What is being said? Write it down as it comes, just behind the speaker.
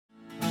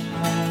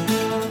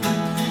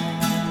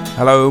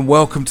Hello and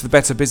welcome to the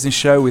Better Business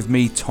Show with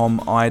me,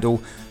 Tom Idle.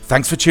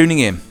 Thanks for tuning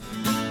in.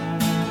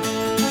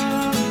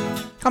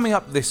 Coming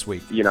up this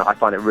week. I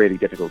find it really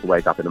difficult to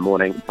wake up in the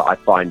morning, but I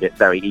find it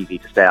very easy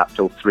to stay up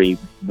till 3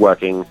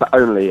 working, but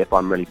only if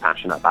I'm really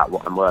passionate about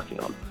what I'm working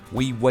on.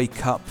 We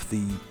wake up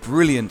the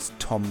brilliant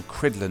Tom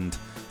Cridland,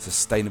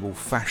 sustainable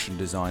fashion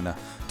designer,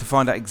 to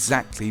find out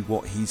exactly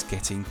what he's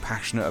getting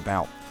passionate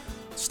about.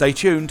 Stay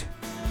tuned.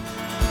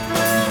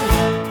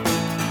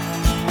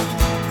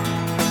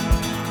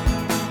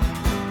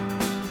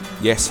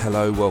 Yes,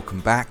 hello, welcome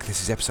back.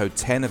 This is episode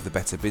 10 of the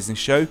Better Business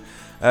Show.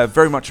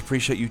 Very much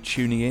appreciate you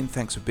tuning in.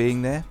 Thanks for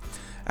being there.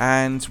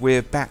 And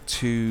we're back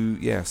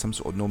to some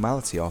sort of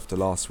normality after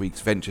last week's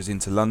ventures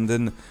into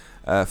London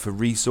for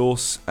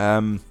Resource.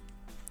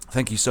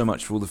 Thank you so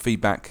much for all the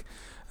feedback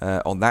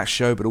on that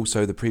show, but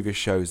also the previous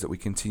shows that we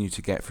continue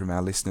to get from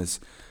our listeners.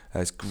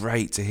 It's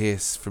great to hear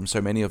from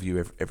so many of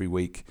you every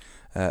week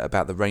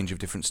about the range of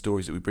different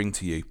stories that we bring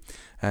to you.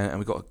 And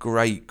we've got a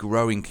great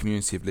growing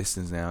community of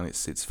listeners now, and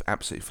it's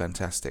absolutely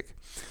fantastic.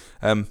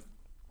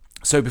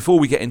 So before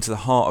we get into the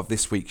heart of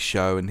this week's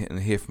show and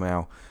hear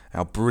from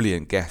our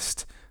brilliant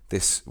guest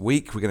this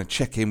week, we're going to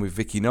check in with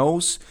Vicky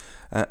Knowles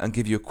and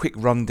give you a quick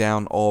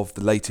rundown of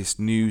the latest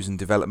news and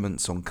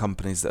developments on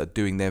companies that are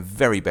doing their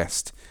very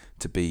best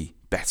to be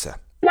better.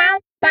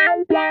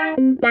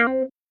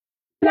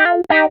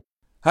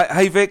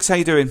 Hey Vix, how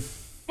you doing?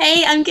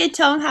 Hey, I'm good,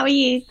 Tom. How are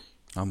you?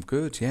 I'm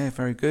good, yeah,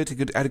 very good.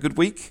 Had a good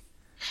week?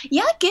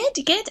 Yeah, good.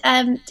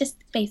 Just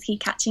basically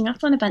catching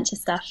up on a bunch of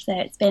stuff. So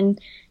it's been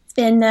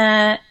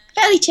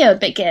fairly chilled,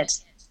 but good.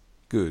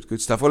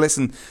 Good stuff. Well,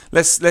 listen,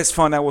 let's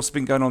find out what's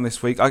been going on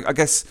this week. I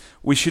guess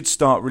we should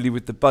start really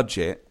with the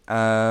budget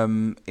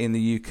in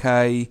the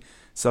UK.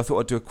 So I thought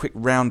I'd do a quick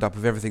roundup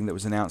of everything that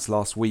was announced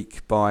last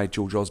week by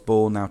George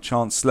Osborne, now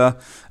Chancellor.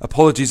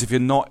 Apologies if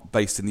you're not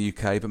based in the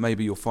UK, but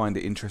maybe you'll find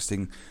it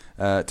interesting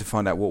to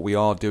find out what we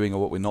are doing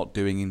or what we're not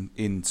doing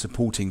in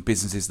supporting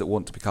businesses that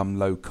want to become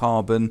low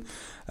carbon.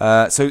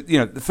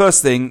 The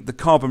first thing, the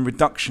carbon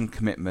reduction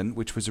commitment,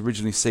 which was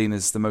originally seen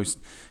as the most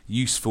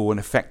useful and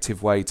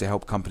effective way to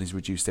help companies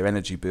reduce their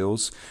energy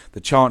bills. The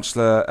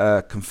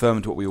Chancellor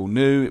confirmed what we all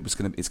knew. It's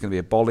going to be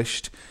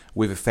abolished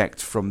with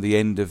effect from the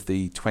end of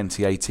the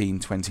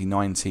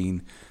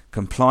 2018-2019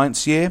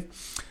 compliance year.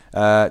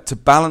 To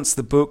balance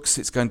the books,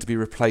 it's going to be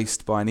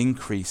replaced by an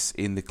increase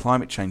in the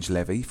climate change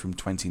levy from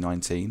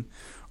 2019,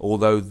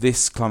 although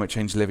this climate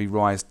change levy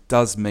rise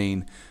does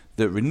mean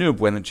that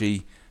renewable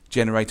energy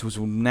generators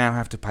will now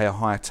have to pay a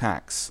higher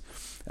tax.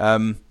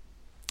 On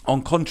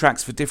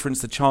contracts for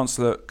difference, the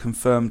Chancellor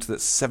confirmed that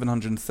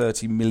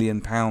 £730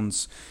 million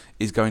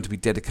is going to be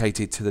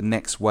dedicated to the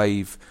next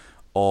wave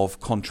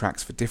of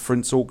contracts for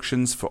difference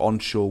auctions for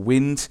onshore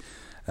wind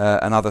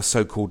and other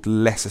so-called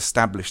less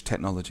established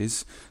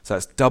technologies. So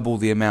that's double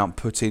the amount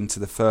put into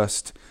the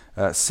first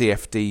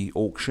CFD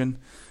auction.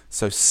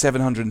 So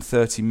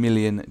 730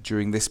 million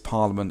during this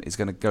Parliament is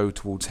going to go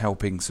towards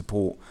helping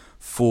support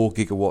 4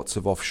 gigawatts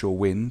of offshore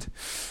wind.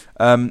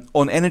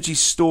 On energy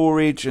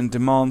storage and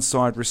demand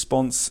side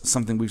response,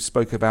 something we've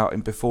spoke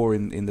about before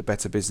in the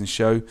Better Business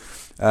Show,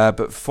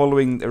 but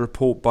following a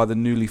report by the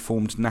newly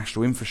formed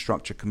National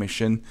Infrastructure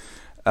Commission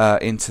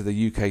into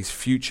the UK's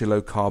future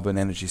low-carbon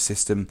energy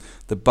system,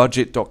 the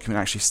budget document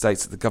actually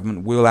states that the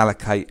government will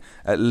allocate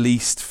at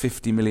least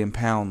 £50 million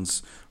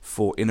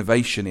for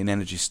innovation in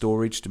energy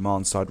storage,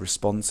 demand-side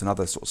response, and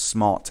other sort of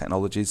smart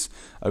technologies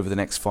over the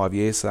next 5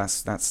 years. So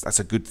that's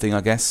a good thing,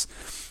 I guess.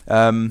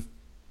 On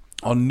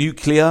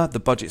nuclear, the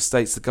budget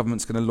states the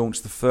government's going to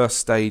launch the first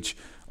stage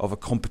of a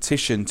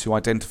competition to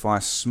identify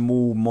a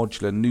small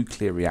modular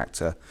nuclear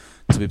reactor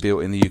to be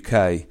built in the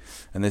UK,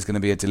 and there's going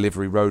to be a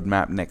delivery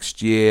roadmap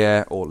next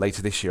year or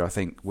later this year, I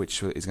think,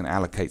 which is going to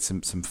allocate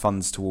some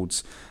funds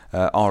towards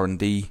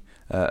R&D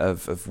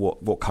of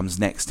what comes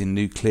next in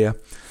nuclear.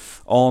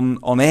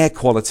 On air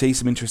quality,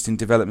 some interesting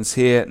developments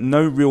here.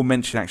 No real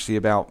mention actually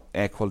about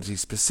air quality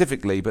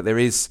specifically, but there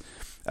is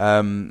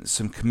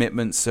some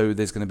commitments. So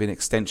there's going to be an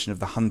extension of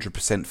the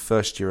 100%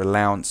 first year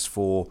allowance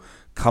for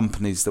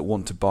companies that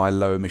want to buy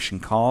low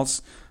emission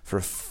cars for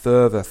a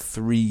further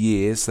 3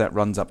 years. So that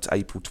runs up to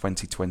April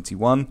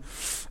 2021.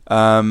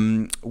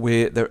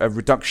 A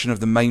reduction of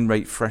the main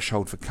rate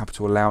threshold for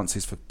capital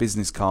allowances for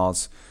business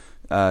cars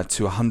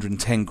to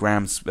 110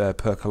 grams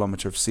per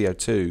kilometre of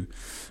CO2.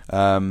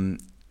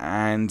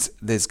 And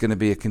there's going to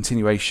be a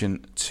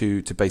continuation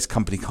to base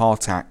company car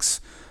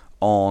tax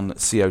on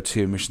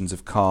CO2 emissions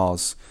of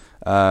cars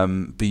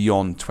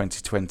beyond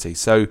 2020.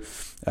 So,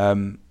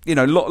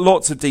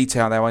 lots of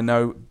detail there, I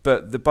know,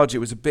 but the budget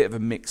was a bit of a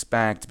mixed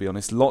bag, to be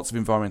honest. Lots of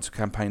environmental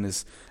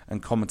campaigners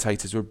and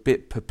commentators were a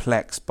bit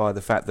perplexed by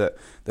the fact that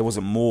there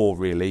wasn't more,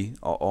 really,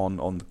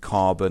 on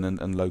carbon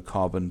and low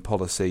carbon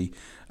policy,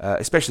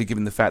 especially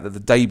given the fact that the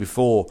day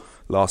before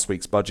last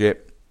week's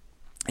budget,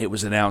 it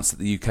was announced that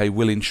the UK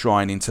will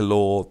enshrine into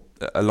law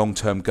a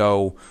long-term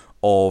goal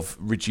of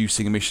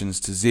reducing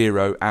emissions to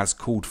zero as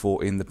called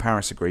for in the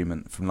Paris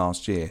Agreement from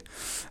last year.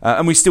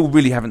 And we still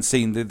really haven't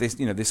seen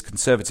this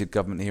Conservative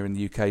government here in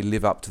the UK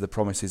live up to the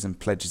promises and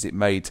pledges it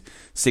made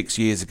 6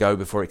 years ago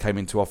before it came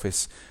into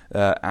office,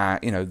 that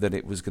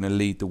it was going to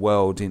lead the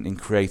world in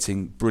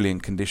creating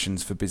brilliant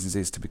conditions for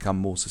businesses to become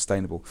more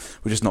sustainable.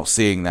 We're just not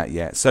seeing that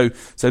yet. So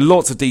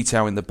lots of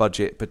detail in the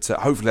budget, but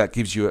hopefully that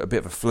gives you a bit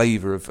of a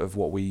flavour of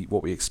what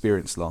we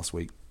experienced last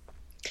week.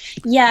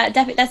 Yeah,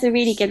 definitely. That's a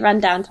really good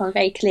rundown, Tom.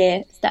 Very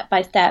clear, step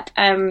by step.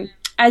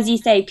 As you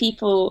say,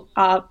 people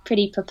are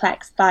pretty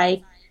perplexed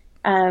by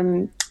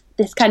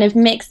this kind of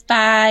mixed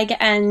bag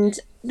and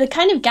the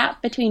kind of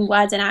gap between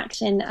words and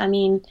action. I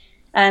mean,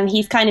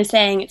 he's kind of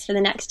saying it's for the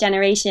next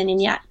generation,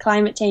 and yet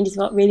climate change is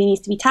what really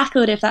needs to be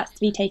tackled if that's to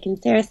be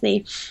taken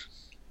seriously.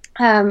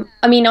 I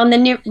mean, on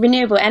the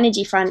renewable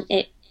energy front,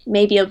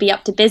 maybe it'll be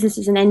up to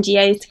businesses and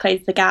NGOs to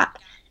close the gap.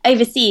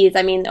 Overseas,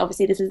 I mean,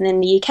 obviously this isn't in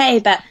the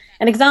UK, but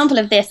an example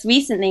of this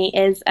recently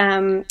is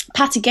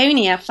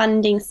Patagonia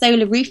funding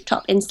solar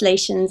rooftop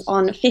installations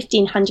on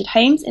 1,500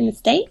 homes in the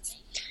States.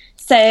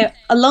 So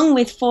along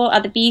with 4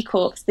 other B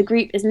Corps, the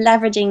group is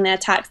leveraging their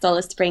tax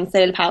dollars to bring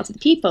solar power to the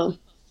people.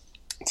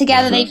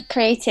 Together, they've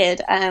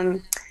created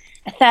a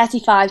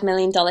 $35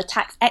 million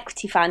tax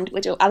equity fund,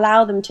 which will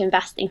allow them to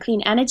invest in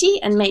clean energy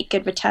and make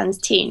good returns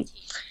too.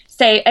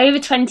 So over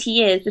 20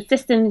 years, the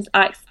systems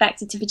are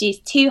expected to produce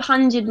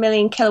 200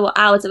 million kilowatt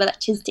hours of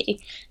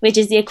electricity, which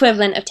is the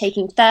equivalent of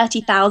taking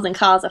 30,000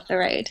 cars off the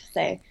road.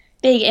 So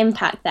big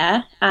impact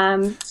there.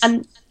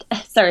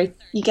 Sorry,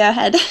 you go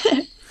ahead.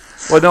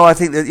 Well, no, I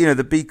think that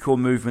the B Corp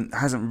movement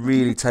hasn't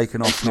really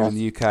taken off here in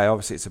the UK.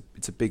 Obviously,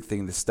 it's a big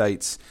thing in the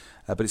States,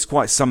 but it's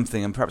quite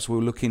something, and perhaps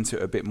we'll look into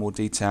it a bit more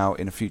detail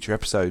in a future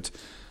episode.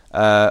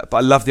 But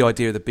I love the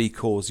idea of the B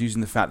Corps, using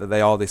the fact that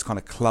they are this kind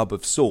of club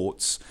of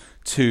sorts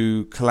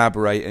to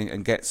collaborate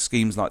and get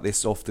schemes like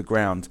this off the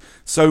ground.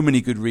 So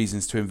many good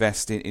reasons to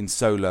invest in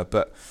solar,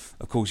 but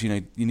of course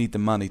you need the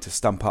money to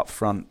stump up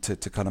front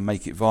to kind of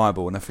make it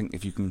viable. And I think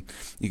if you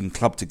can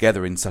club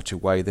together in such a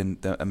way, then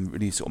and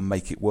really sort of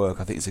make it work,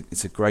 I think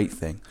it's a great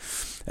thing.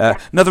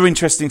 Another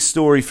interesting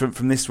story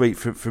from this week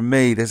from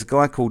me. There's a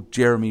guy called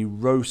Jeremy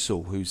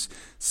Rowsell who's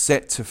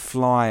set to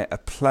fly a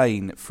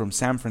plane from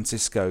San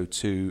Francisco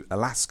to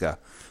Alaska.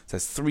 So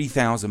it's a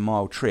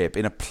 3,000-mile trip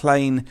in a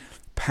plane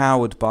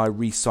powered by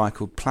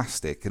recycled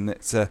plastic, and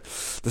it's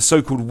the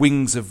so-called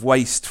Wings of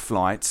Waste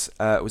flight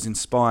was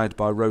inspired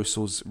by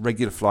Rowsell's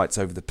regular flights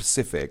over the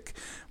Pacific,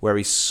 where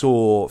he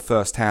saw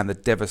firsthand the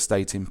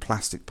devastating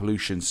plastic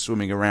pollution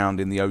swimming around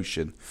in the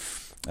ocean.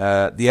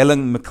 The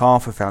Ellen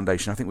MacArthur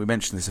Foundation, I think we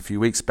mentioned this a few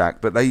weeks back,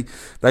 but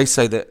they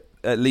say that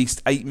at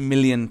least 8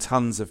 million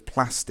tons of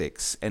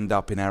plastics end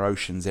up in our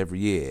oceans every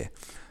year,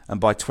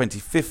 and by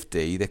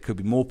 2050 there could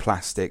be more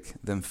plastic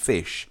than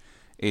fish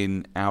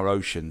in our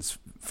oceans.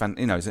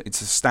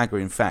 It's a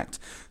staggering fact.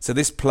 So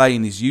this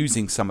plane is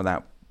using some of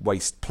that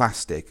waste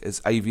plastic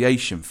as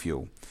aviation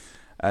fuel.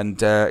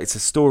 And it's a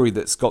story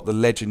that's got the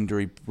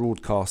legendary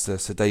broadcaster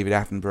Sir David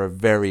Attenborough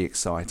very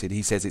excited.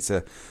 He says it's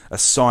a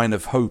sign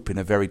of hope in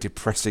a very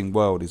depressing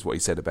world, is what he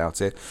said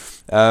about it.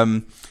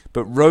 But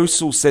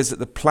Rowsell says that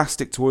the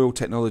plastic to oil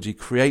technology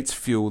creates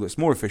fuel that's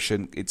more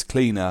efficient, it's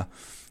cleaner,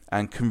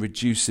 and can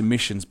reduce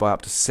emissions by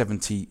up to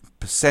 70%.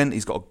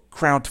 He's got a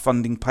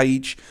crowdfunding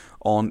page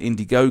on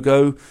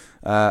Indiegogo.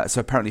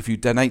 So apparently if you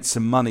donate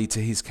some money to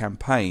his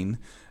campaign,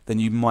 then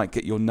you might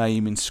get your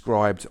name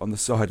inscribed on the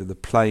side of the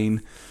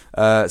plane.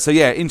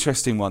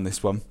 Interesting one,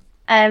 this one.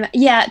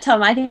 Yeah,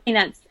 Tom, I think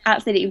that's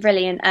absolutely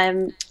brilliant.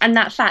 And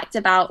that fact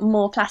about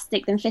more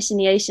plastic than fish in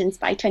the oceans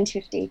by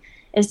 2050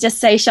 is just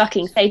so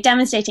shocking. So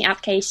demonstrating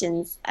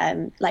applications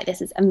like this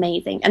is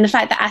amazing. And the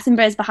fact that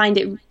Attenborough is behind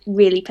it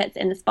really puts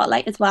it in the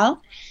spotlight as well.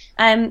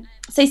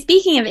 So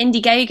speaking of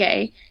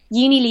Indiegogo,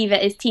 Unilever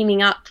is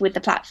teaming up with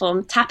the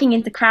platform, tapping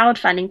into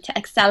crowdfunding to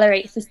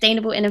accelerate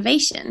sustainable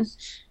innovation.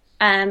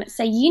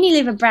 So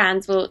Unilever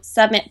brands will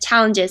submit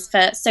challenges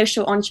for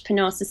social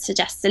entrepreneurs to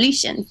suggest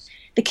solutions.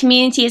 The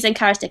community is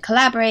encouraged to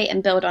collaborate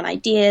and build on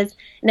ideas,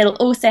 and it'll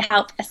also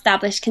help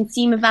establish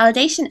consumer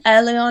validation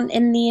early on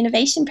in the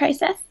innovation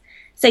process.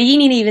 So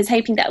Unilever is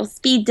hoping that will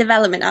speed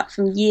development up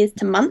from years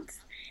to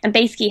months and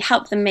basically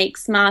help them make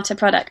smarter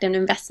product and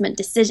investment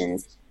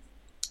decisions.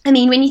 I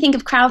mean, when you think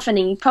of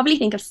crowdfunding, you probably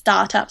think of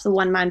startups or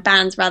one-man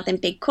bands rather than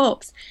big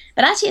corps.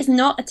 But actually, it's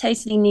not a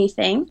totally new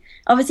thing.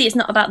 Obviously, it's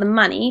not about the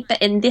money, but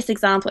in this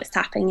example, it's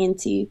tapping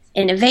into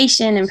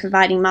innovation and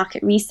providing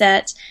market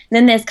research. And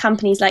then there's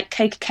companies like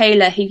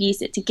Coca-Cola who've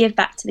used it to give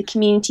back to the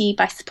community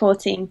by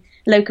supporting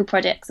local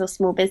projects or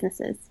small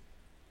businesses.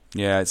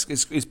 Yeah,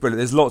 it's brilliant.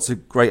 There's lots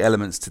of great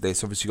elements to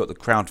this. Obviously, you've got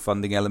the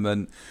crowdfunding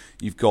element.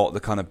 You've got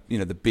the kind of,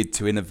 the bid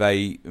to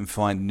innovate and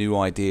find new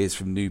ideas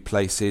from new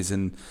places,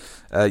 and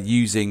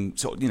using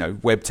sort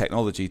of, web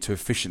technology to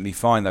efficiently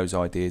find those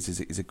ideas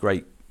is a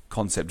great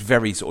concept.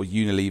 Very sort of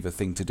Unilever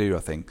thing to do,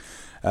 I think.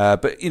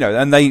 But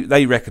and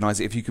they recognise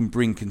that if you can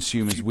bring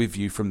consumers with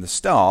you from the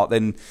start,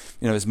 then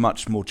there's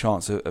much more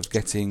chance of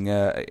getting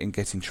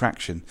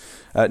traction.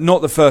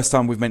 Not the first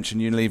time we've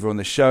mentioned Unilever on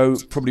the show.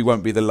 Probably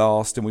won't be the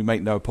last, and we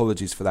make no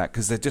apologies for that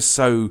because they're just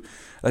so.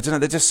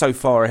 They're just so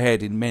far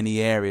ahead in many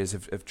areas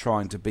of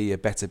trying to be a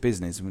better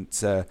business. And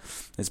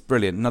it's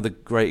brilliant. Another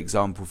great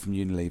example from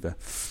Unilever.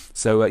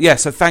 So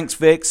so thanks,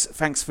 Vix.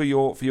 Thanks for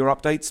your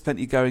updates.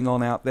 Plenty going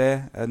on out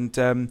there, and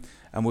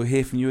we'll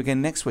hear from you again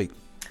next week.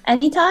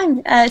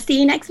 Anytime.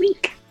 See you next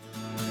week.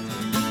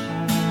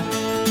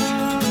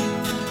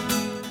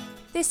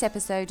 This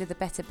episode of the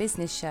Better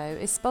Business Show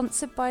is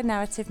sponsored by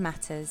Narrative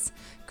Matters,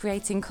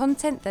 creating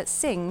content that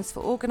sings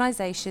for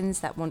organisations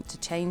that want to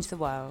change the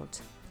world.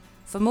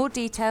 For more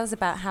details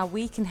about how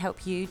we can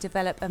help you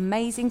develop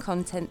amazing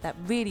content that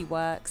really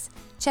works,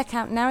 check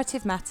out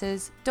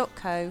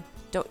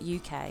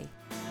narrativematters.co.uk.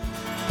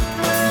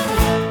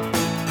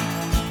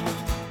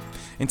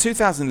 In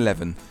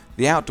 2011,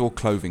 the outdoor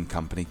clothing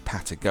company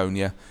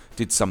Patagonia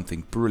did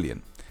something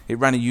brilliant. It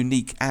ran a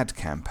unique ad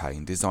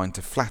campaign designed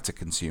to flatter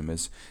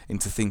consumers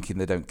into thinking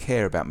they don't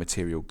care about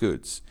material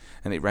goods.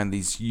 And it ran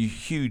these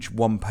huge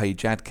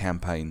one-page ad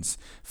campaigns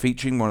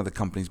featuring one of the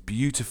company's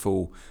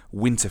beautiful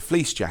winter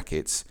fleece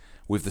jackets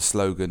with the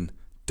slogan,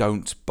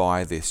 "Don't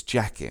buy this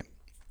jacket."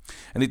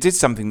 And it did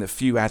something that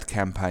few ad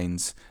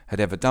campaigns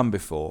had ever done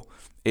before.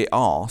 It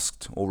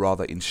asked, or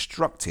rather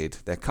instructed,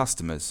 their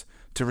customers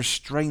to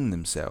restrain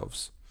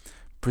themselves.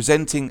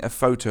 Presenting a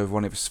photo of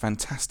one of its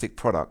fantastic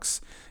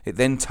products, it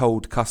then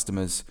told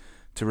customers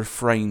to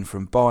refrain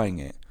from buying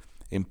it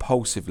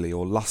impulsively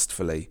or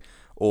lustfully,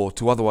 or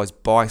to otherwise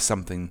buy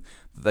something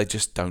that they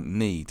just don't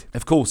need.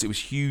 Of course, it was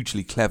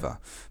hugely clever.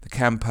 The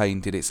campaign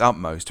did its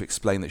utmost to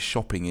explain that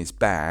shopping is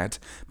bad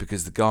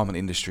because the garment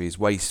industry is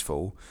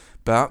wasteful.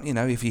 But,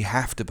 if you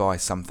have to buy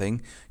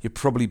something, you're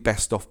probably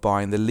best off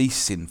buying the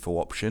least sinful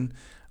option,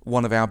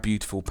 one of our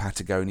beautiful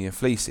Patagonia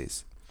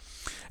fleeces.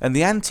 And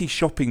the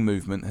anti-shopping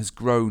movement has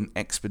grown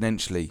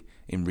exponentially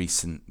in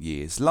recent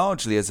years,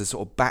 largely as a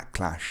sort of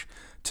backlash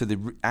to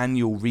the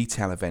annual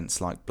retail events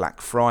like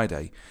Black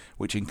Friday,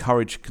 which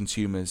encourage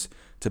consumers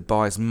to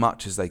buy as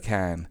much as they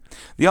can.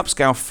 The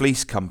upscale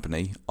fleece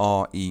company,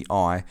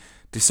 REI,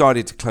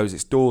 decided to close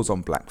its doors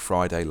on Black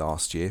Friday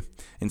last year.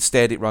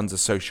 Instead, it runs a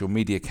social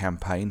media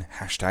campaign,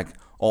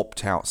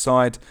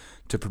 #OptOutside,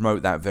 to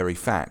promote that very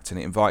fact, and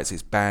it invites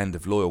its band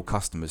of loyal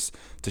customers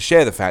to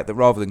share the fact that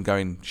rather than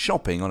going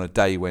shopping on a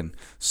day when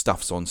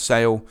stuff's on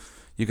sale,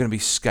 you're going to be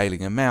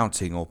scaling a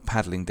mountain or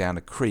paddling down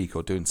a creek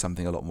or doing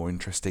something a lot more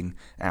interesting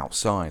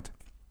outside.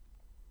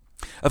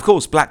 Of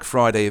course, Black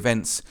Friday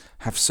events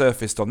have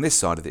surfaced on this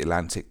side of the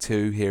Atlantic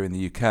too, here in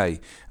the UK, and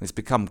it's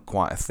become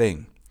quite a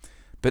thing.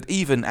 But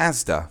even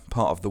Asda,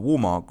 part of the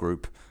Walmart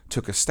group,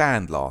 took a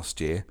stand last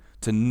year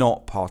to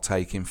not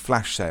partake in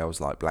flash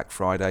sales like Black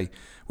Friday,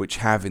 which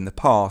have in the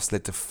past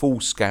led to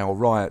full-scale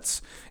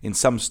riots in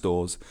some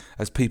stores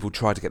as people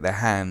try to get their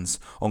hands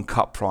on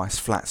cut-price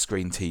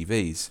flat-screen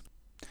TVs.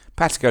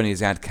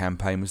 Patagonia's ad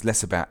campaign was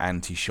less about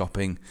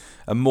anti-shopping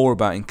and more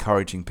about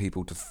encouraging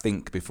people to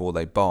think before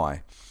they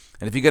buy.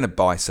 And if you're going to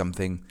buy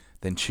something,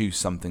 then choose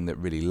something that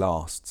really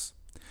lasts.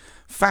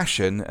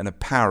 Fashion and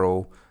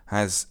apparel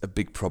has a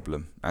big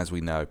problem, as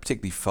we know,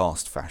 particularly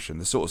fast fashion,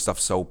 the sort of stuff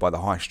sold by the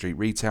high street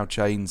retail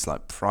chains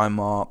like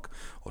Primark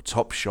or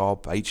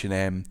Topshop,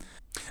 H&M.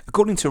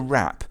 According to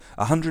WRAP,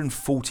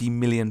 £140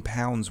 million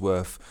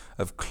worth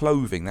of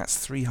clothing, that's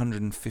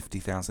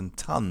 350,000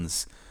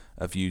 tonnes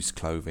of used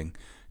clothing,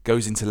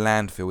 goes into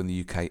landfill in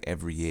the UK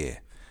every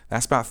year.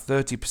 That's about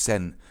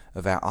 30%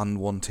 of our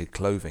unwanted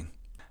clothing.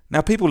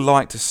 Now, people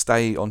like to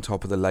stay on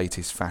top of the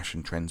latest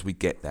fashion trends, we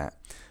get that,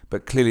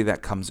 but clearly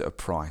that comes at a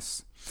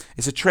price.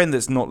 It's a trend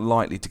that's not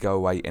likely to go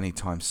away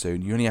anytime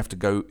soon. You only have to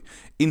go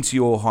into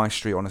your high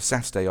street on a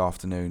Saturday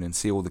afternoon and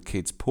see all the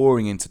kids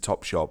pouring into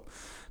Topshop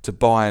to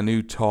buy a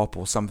new top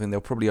or something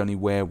they'll probably only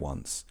wear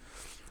once.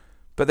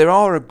 But there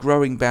are a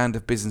growing band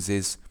of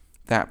businesses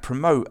that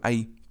promote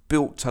a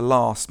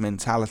built-to-last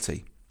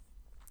mentality,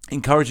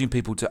 encouraging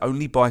people to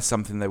only buy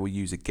something they will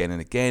use again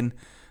and again,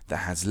 that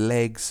has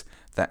legs,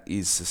 that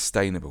is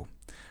sustainable.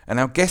 And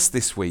our guest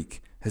this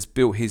week has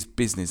built his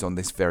business on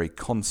this very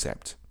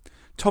concept.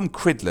 Tom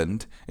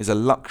Cridland is a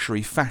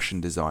luxury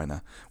fashion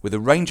designer with a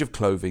range of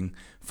clothing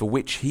for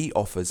which he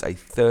offers a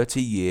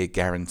 30-year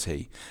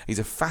guarantee. He's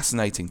a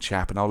fascinating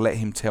chap, and I'll let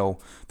him tell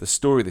the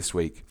story this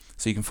week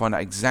so you can find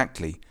out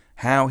exactly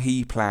how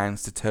he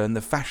plans to turn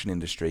the fashion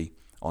industry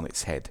on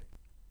its head.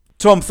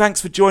 Tom, thanks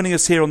for joining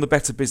us here on the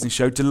Better Business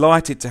Show.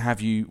 Delighted to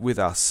have you with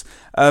us.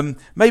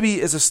 Maybe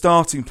as a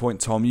starting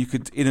point, Tom, you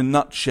could, in a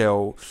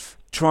nutshell,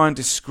 try and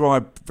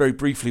describe very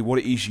briefly what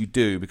it is you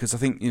do, because I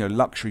think,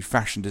 luxury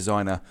fashion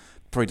designer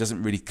probably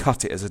doesn't really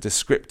cut it as a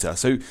descriptor.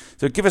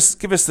 So give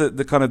us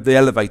the kind of the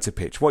elevator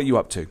pitch. What are you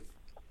up to?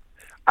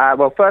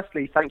 Well,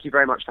 firstly, thank you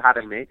very much for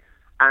having me.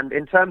 And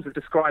in terms of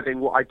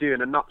describing what I do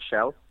in a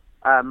nutshell,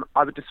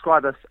 I would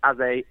describe us as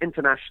a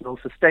international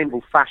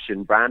sustainable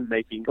fashion brand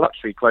making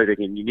luxury clothing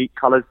in unique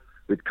colours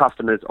with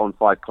customers on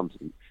 5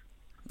 continents.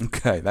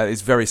 Okay, that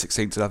is very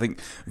succinct and I think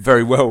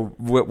very well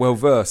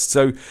versed.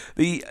 So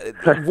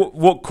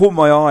what caught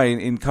my eye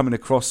in coming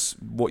across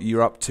what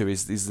you're up to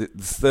is the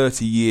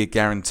 30-year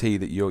guarantee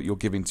that you're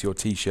giving to your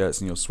t-shirts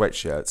and your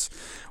sweatshirts,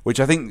 which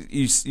I think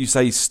you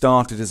say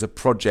started as a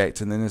project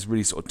and then has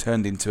really sort of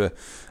turned into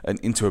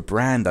a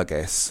brand, I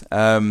guess.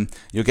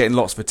 You're getting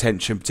lots of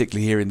attention,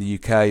 particularly here in the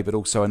UK, but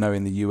also I know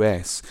in the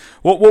US.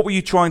 What were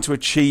you trying to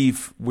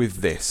achieve with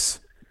this?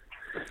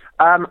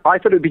 I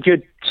thought it would be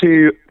good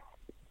to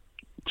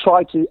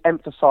try to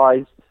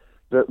emphasize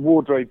that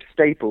wardrobe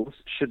staples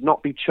should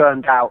not be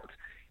churned out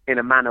in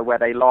a manner where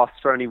they last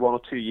for only 1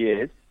 or 2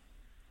 years.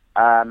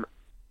 And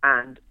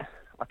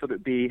I thought it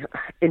would be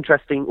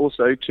interesting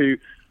also to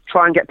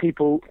try and get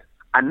people,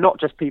 and not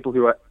just people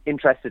who are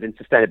interested in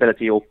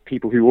sustainability or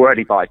people who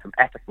already buy from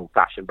ethical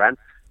fashion brands,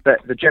 but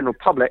the general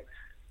public,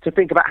 to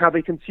think about how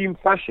they consume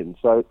fashion.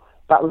 So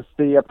that was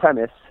the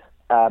premise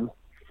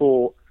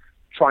for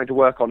trying to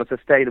work on a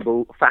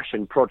sustainable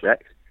fashion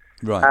project.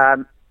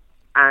 Right.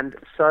 And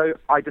so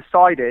I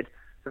decided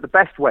that the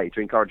best way to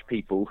encourage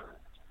people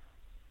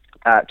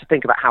to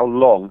think about how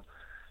long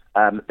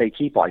they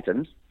keep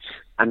items,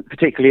 and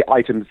particularly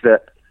items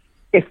that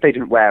if they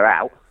didn't wear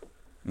out,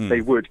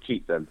 they would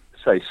keep them.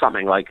 So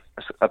something like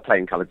a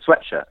plain coloured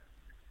sweatshirt,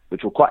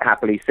 which will quite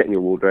happily sit in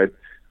your wardrobe,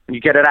 and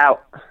you get it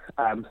out,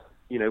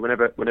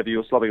 whenever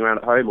you're slobbing around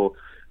at home or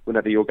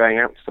whenever you're going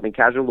out to something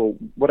casual or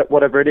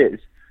whatever it is.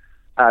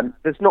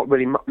 There's not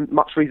really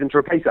much reason to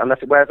replace it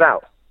unless it wears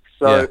out.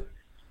 So. Yeah.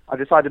 I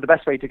decided the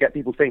best way to get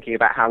people thinking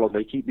about how long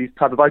they keep these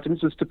type of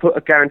items was to put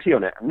a guarantee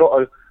on it.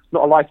 Not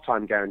a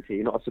lifetime guarantee,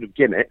 not a sort of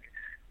gimmick,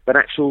 but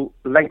an actual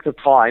length of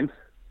time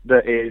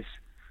that is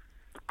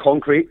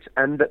concrete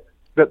and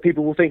that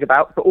people will think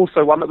about, but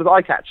also one that was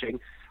eye-catching,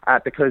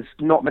 because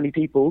not many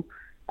people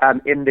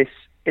in this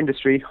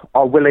industry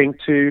are willing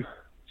to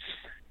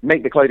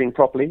make the clothing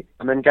properly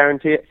and then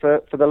guarantee it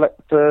for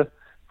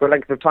a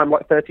length of time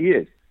like 30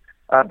 years.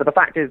 But the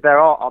fact is there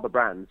are other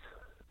brands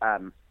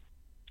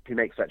who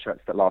make sweatshirts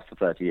that last for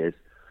 30 years.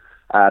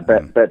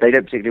 But they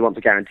don't particularly want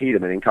to guarantee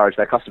them and encourage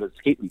their customers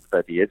to keep them for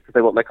 30 years because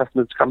they want their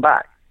customers to come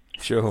back.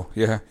 Sure,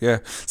 yeah.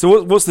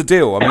 So what's the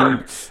deal? I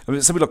mean,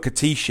 something like a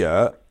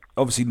t-shirt,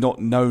 obviously not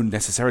known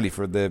necessarily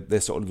for their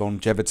sort of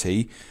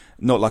longevity,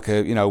 not like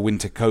a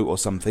winter coat or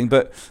something.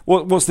 But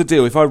what's the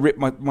deal? If I rip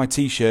my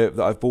t-shirt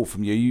that I've bought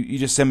from you, you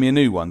just send me a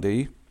new one, do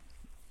you?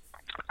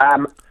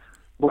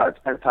 Well, it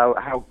depends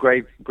how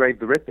grave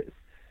the rip is.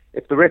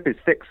 If the rip is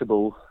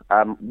fixable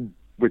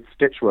with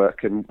stitch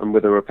work and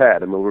with a repair,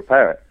 then we'll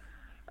repair it.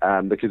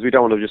 Because we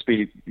don't want to just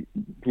be,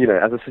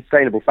 as a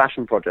sustainable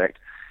fashion project,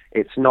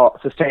 it's not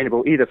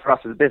sustainable either for us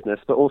as a business,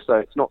 but also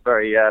it's not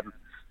very,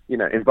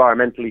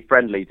 environmentally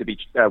friendly to be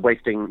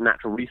wasting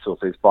natural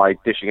resources by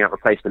dishing out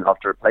replacement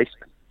after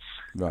replacement.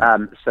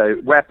 Right. So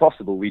where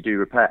possible, we do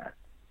repair.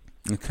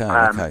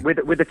 Okay.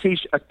 With a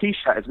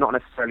t-shirt is not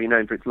necessarily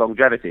known for its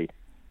longevity,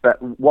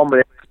 but one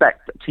would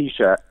expect a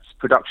t-shirt's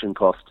production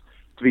cost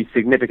to be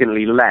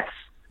significantly less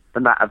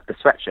than that of the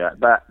sweatshirt,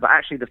 but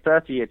actually the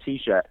 30-year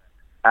t-shirt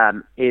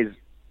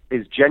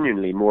is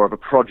genuinely more of a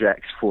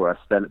project for us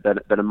than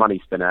a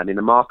money spinner. I mean,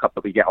 the markup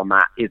that we get on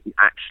that isn't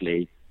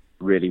actually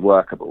really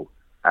workable.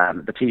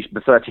 The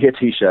 30-year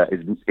t-shirt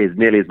is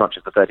nearly as much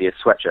as the 30-year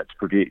sweatshirt to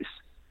produce.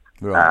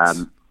 Right.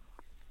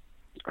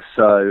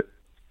 So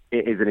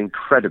it is an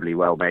incredibly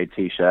well-made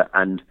t-shirt,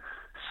 and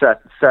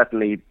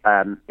certainly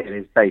it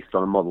is based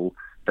on a model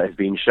that has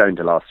been shown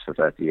to last for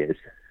 30 years.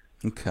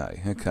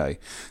 Okay.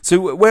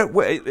 So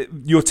where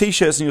your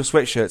t-shirts and your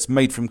sweatshirts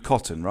made from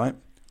cotton, right?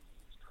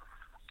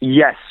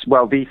 Yes.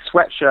 Well, the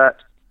sweatshirt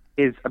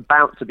is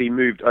about to be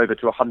moved over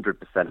to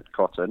 100%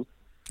 cotton.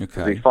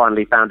 Okay. We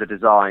finally found a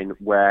design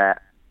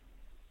where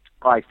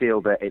I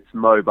feel that it's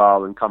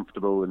mobile and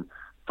comfortable and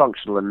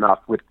functional enough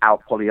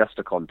without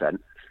polyester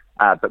content.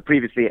 But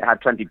previously it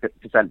had 20%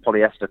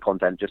 polyester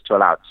content just to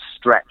allow it to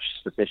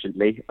stretch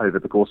sufficiently over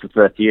the course of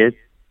 30 years.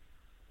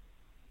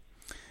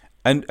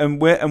 And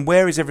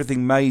where is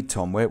everything made,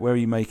 Tom? Where are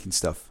you making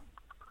stuff?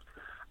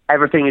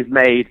 Everything is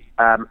made.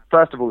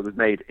 First of all, it was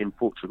made in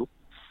Portugal.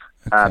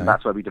 Okay.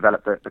 That's where we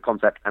developed the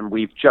concept, and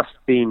we've just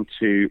been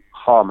to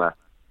Parma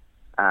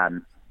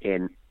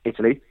in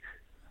Italy,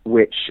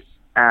 which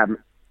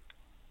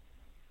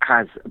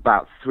has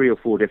about 3 or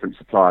 4 different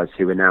suppliers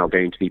who we're now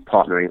going to be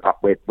partnering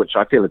up with, which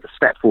I feel is a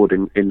step forward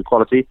in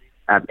quality.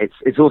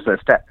 It's also a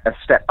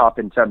step up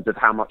in terms of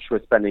how much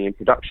we're spending in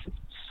production.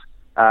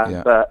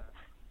 But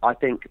I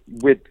think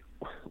with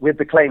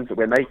the claims that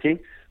we're making,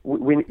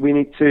 we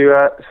need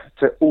to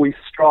always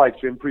strive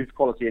to improve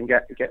quality and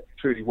get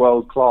truly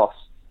world class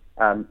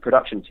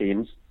production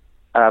teams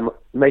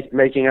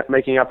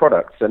making our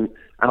products. And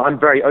I'm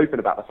very open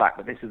about the fact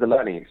that this is a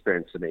learning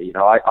experience for me.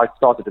 I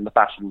started in the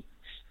fashion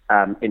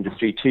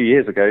industry 2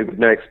 years ago with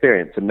no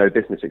experience and no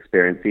business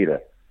experience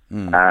either.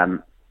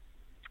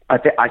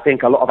 I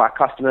think a lot of our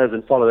customers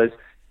and followers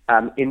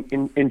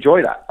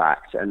enjoy that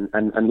fact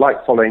and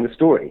like following the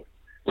story.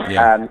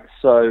 Yeah.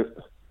 So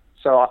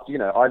I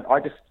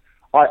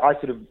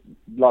sort of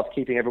love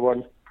keeping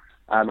everyone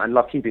and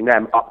love keeping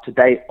them up to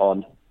date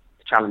on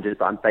challenges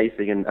that I'm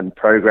facing and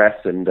progress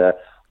and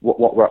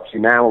what we're up to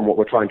now and what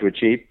we're trying to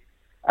achieve.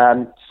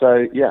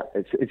 So yeah,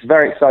 it's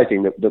very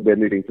exciting that we're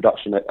moving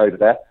production over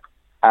there.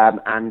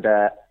 And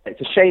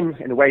it's a shame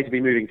in a way to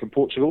be moving from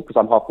Portugal because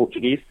I'm half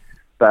Portuguese.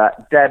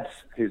 But Debs,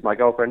 who's my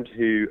girlfriend,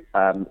 who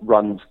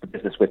runs the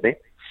business with me,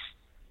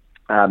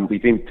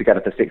 we've been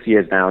together for 6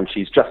 years now, and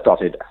she's just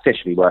started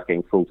officially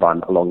working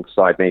full-time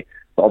alongside me.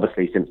 But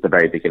obviously, since the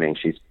very beginning,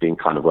 she's been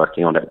kind of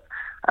working on it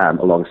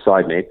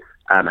alongside me.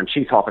 And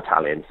she's half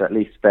Italian, so at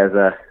least there's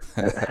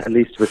at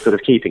least we're sort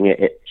of keeping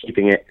it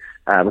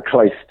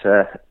close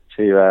to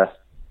where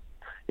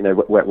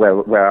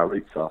our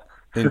roots are.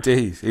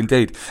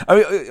 Indeed. I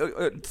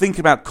mean, think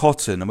about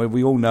cotton. I mean,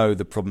 we all know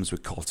the problems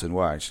with cotton.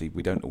 Well, actually,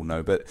 we don't all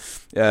know, but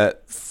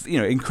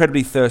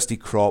incredibly thirsty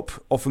crop,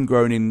 often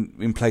grown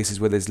in places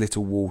where there's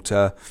little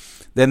water.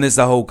 Then there's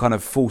the whole kind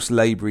of forced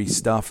laboury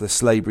stuff, the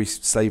slavery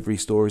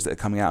stories that are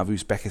coming out of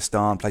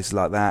Uzbekistan, places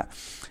like that.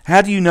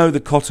 How do you know the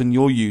cotton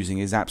you're using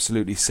is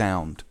absolutely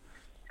sound?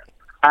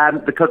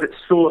 Because it's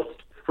sourced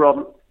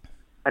from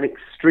an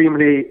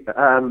extremely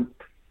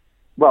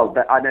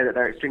I know that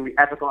they're extremely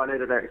ethical. I know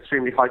that they're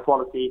extremely high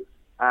quality.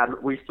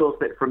 We source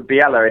it from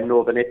Biella in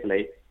northern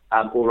Italy,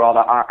 or rather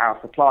our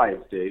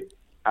suppliers do.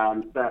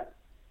 But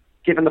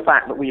given the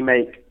fact that we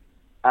make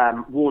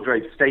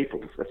wardrobe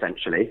staples,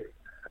 essentially,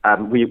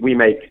 we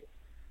make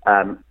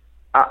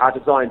our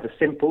designs are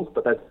simple,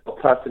 but there's a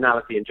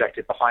personality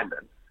injected behind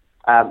them.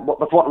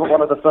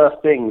 One of the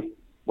first things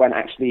when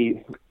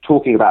actually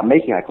talking about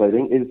making our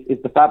clothing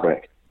is the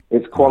fabric,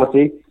 its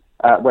quality,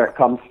 where it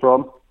comes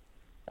from.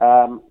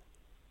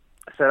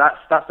 So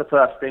that's the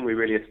first thing we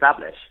really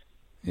establish.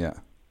 Yeah.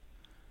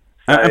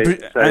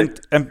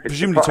 And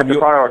presumably, Tom, it's a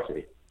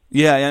priority.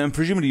 Yeah, and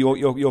presumably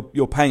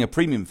you're paying a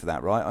premium for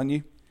that, right? Aren't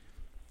you?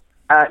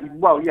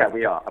 Well, yeah,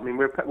 we are. I mean,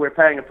 we're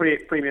paying a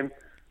premium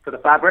for the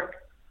fabric.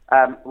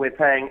 We're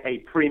paying a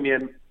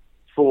premium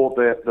for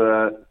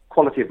the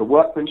quality of the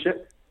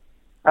workmanship,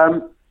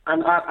 and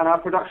our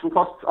production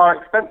costs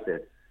are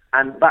expensive,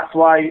 and that's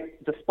why,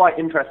 despite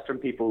interest from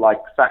people like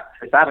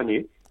Fifth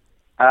Avenue,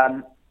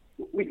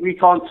 we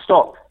can't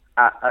stop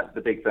at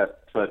the big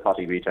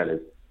third-party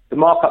retailers. The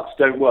markups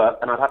don't work,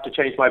 and I'd have to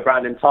change my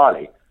brand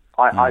entirely.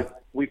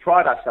 We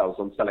pride ourselves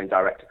on selling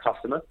direct to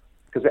customer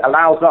because it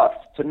allows us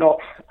to not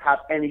have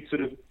any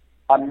sort of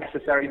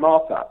unnecessary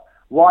markup.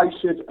 Why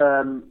should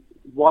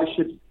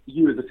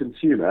you as a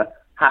consumer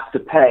have to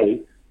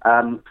pay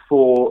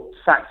for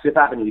Saks Fifth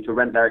Avenue to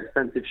rent their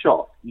expensive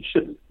shop? You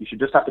shouldn't. You should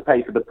just have to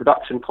pay for the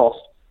production cost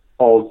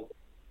of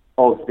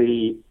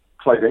the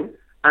clothing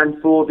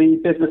and for the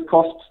business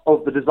costs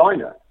of the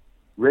designer,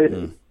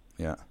 really.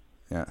 Yeah.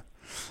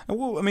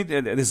 Well, I mean,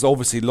 there's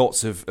obviously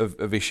lots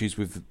of issues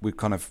with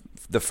kind of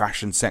the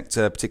fashion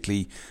sector,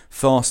 particularly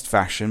fast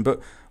fashion. But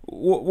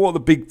what are the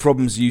big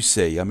problems you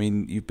see? I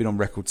mean, you've been on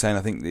record saying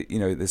I think that,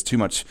 there's too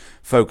much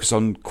focus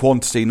on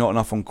quantity, not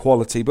enough on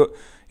quality. But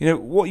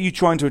what are you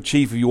trying to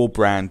achieve with your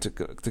brand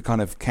to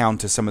kind of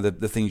counter some of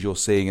the things you're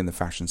seeing in the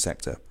fashion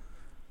sector?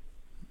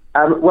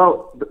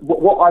 Well,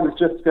 what I was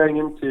just going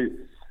into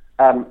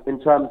in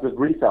terms of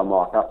retail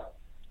markup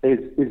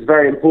is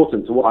very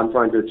important to what I'm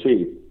trying to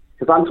achieve.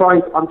 Because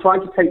I'm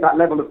trying to take that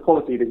level of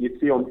quality that you'd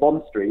see on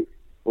Bond Street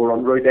or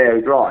on Rodeo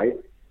Drive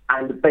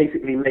and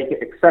basically make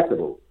it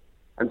accessible.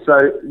 And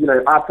so,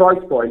 our price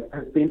point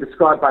has been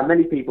described by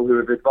many people who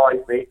have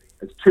advised me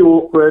as too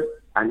awkward,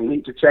 and you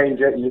need to change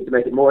it. You need to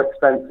make it more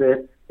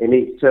expensive.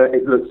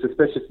 It looks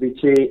suspiciously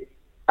cheap.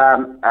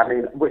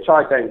 Which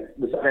I don't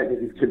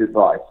think is good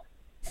advice.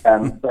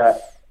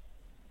 But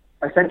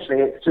essentially,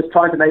 it's just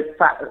trying to make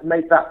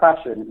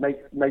fashion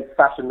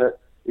that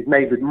is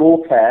made with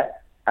more care.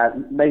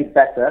 Made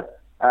better,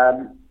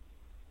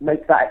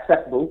 make that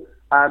accessible,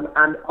 and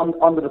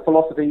under the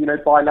philosophy,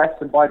 buy less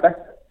and buy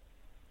better.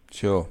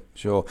 Sure.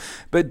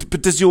 But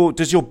does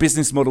your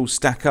business model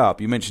stack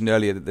up? You mentioned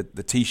earlier that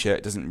the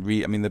t-shirt doesn't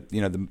really. I mean,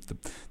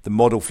 the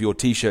model for your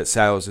t-shirt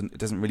sales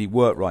doesn't really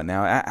work right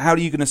now. How are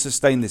you going to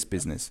sustain this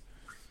business?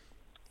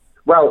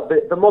 Well,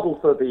 the model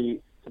for the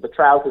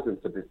trousers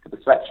and for the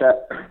sweatshirt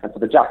and for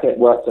the jacket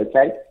works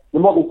okay. The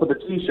model for the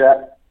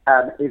t-shirt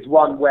is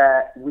one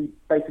where we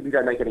basically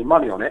don't make any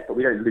money on it, but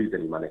we don't lose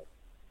any money.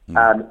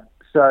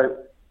 So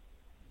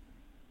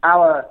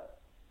our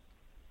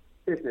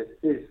business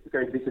is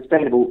going to be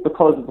sustainable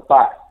because of the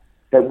fact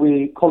that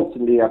we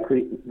constantly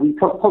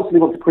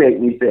want to create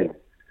new things.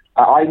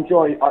 I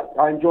enjoy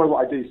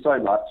what I do so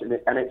much, and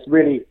it's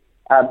really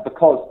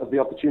because of the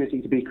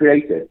opportunity to be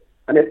creative.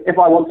 And if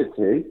I wanted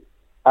to,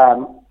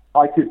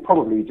 I could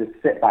probably just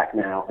sit back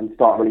now and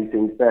start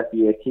releasing the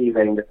 30-year key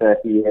ring, the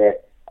 30-year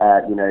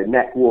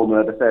neck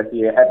warmer, the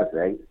 30-year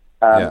everything,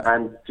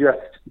 and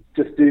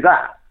just do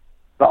that.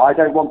 But I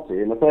don't want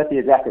to, and the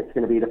 30-year jacket's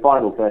going to be the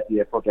final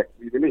 30-year project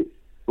we release.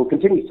 We'll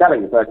continue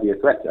selling the 30-year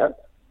sweatshirt,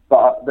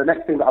 but the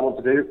next thing that I want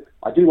to do,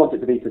 I do want it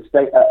to be with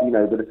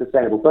a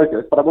sustainable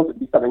focus, but I want it to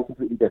be something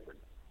completely different.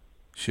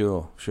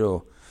 Sure.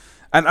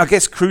 And I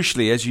guess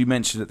crucially, as you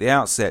mentioned at the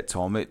outset,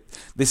 Tom,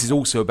 this is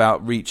also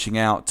about reaching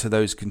out to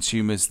those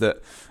consumers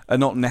that are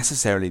not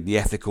necessarily the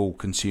ethical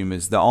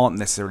consumers, that aren't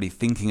necessarily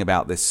thinking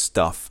about this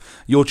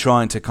stuff. You're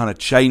trying to kind of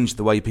change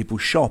the way people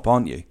shop,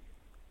 aren't you?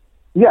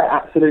 Yeah,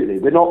 absolutely.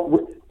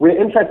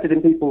 We're interested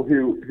in people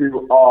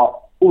who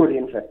are already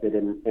interested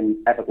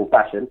in ethical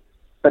fashion,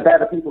 but they're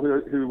the people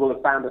who will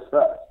have found us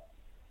first.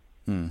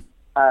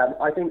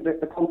 I think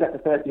that the concept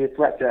of 30 year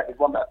sweatshirt is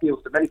one that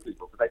appeals to many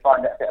people because they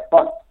find it a bit of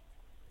fun.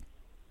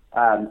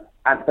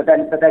 But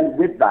then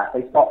with that,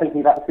 they start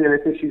thinking about the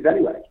serious issues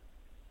anyway.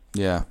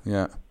 Yeah.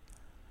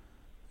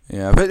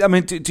 But I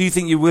mean, do you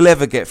think you will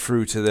ever get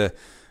through to the,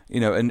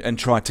 and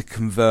try to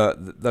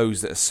convert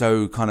those that are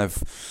so kind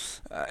of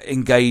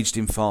engaged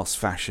in fast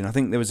fashion? I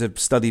think there was a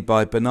study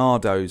by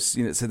Bernardo's,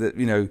 that said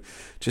that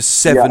just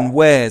 7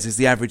 wears is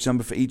the average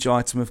number for each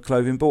item of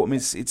clothing bought. I mean,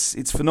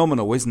 it's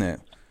phenomenal, isn't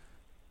it?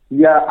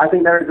 Yeah, I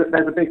think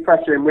there's a big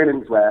pressure in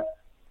women's wear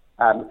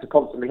to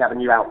constantly have a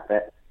new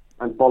outfit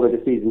and follow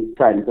the season's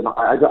trends, and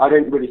I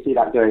don't really see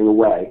that going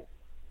away.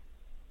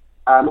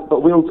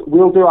 But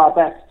we'll do our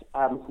best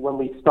when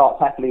we start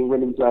tackling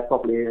women's wear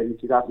properly in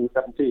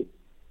 2017,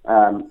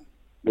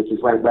 which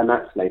is when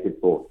that's slated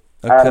for.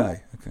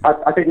 Okay.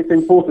 I think it's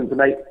important to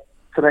make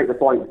the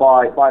point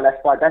buy less,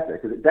 buy better,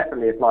 because it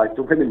definitely applies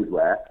to women's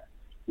wear.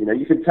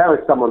 You can tell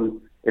if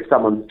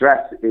someone's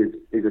dress is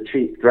a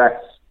cheap dress,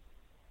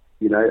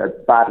 a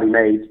badly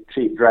made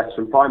cheap dress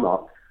from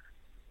Primark.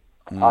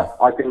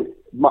 I think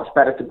much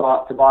better to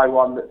buy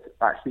one that's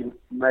actually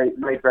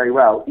made very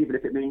well, even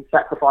if it means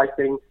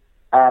sacrificing,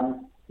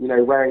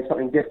 wearing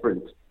something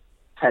different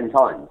 10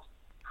 times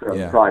from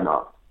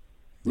Primark.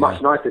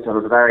 Much nicer to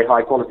have a very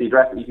high quality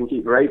dress that you can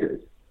keep for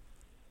ages.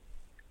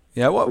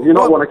 Yeah, you're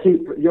not going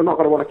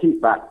to want to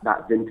keep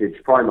that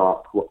vintage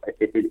Primark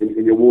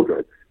in your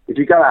wardrobe. If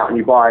you go out and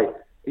you buy,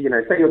 say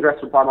your dress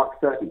from Primark is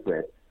 30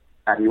 quid,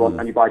 and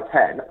you buy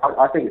 10,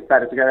 I think it's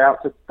better to go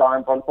out to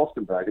Diane von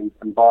Furstenberg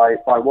and buy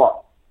one.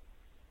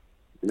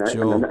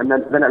 Sure. And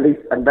then at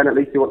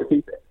least you want to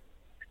keep it.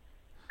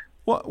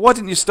 Why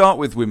didn't you start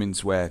with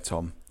women's wear,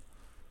 Tom?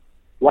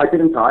 Why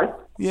didn't I?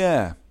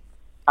 Yeah.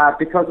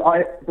 Because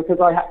I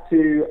had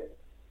to,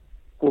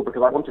 or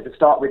because I wanted to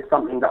start with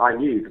something that I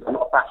knew. Because I'm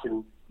not a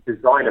fashion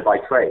designer by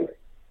trade.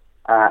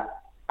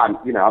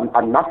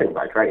 I'm nothing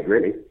by trade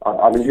really.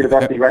 I'm a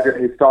university graduate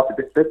who started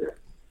this business.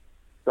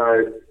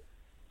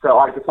 So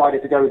I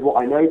decided to go with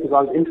what I know because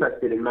I was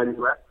interested in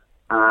menswear,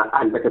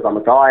 and because I'm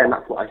a guy and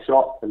that's what I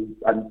shop, and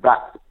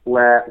that's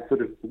where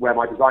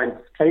my designs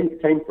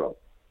came from.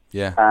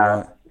 Yeah.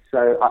 Right.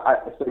 So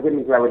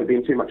women's wear would have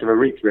been too much of a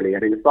reach, really. I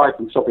mean, aside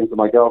from shopping for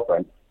my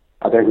girlfriend,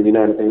 I don't really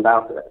know anything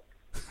about it.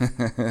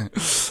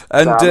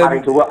 And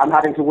so I'm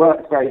having to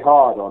work very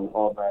hard on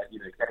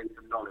getting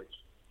some knowledge.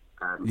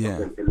 In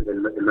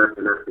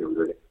that field,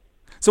 really.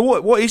 So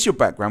what is your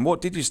background?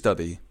 What did you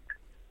study?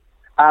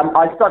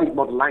 I studied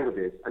modern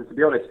languages, and to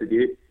be honest with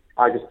you,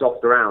 I just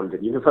doffed around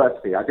at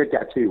university. I did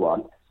get a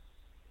 2-1,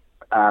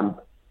 and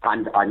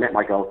I met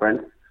my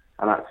girlfriend,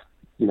 and that's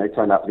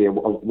turned out to be a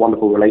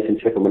wonderful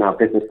relationship, and we're now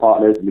business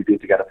partners, and we've been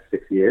together for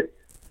 6 years,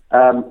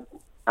 and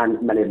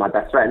many of my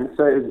best friends.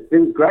 So it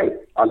was great.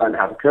 I learned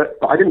how to cook,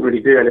 but I didn't really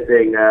do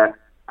anything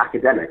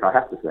academic, I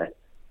have to say.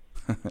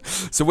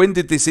 So when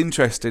did this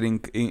interest in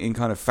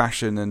kind of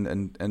fashion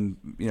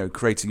and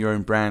creating your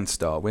own brand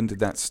start? When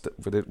did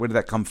where did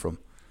that come from?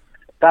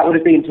 That would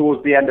have been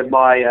towards the end of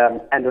my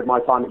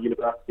time at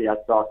university. I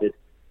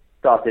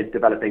started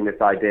developing this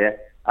idea.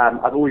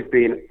 I've always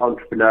been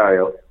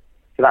entrepreneurial,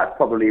 so that's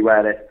probably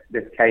where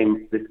this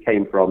came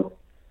from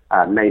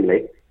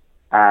mainly.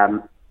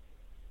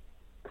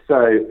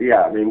 So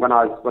yeah, I mean, when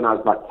I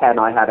was like 10,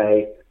 I had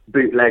a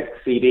bootleg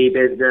CD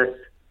business.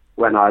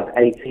 When I was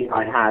 18,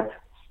 I had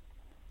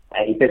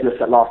a business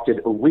that lasted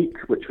a week,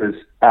 which was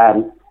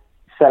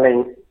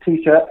selling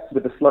T-shirts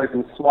with the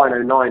slogan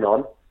Swine09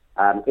 on.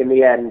 In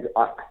the end,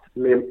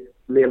 me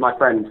and my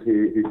friend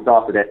who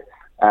started it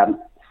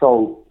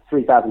sold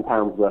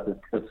 £3,000 worth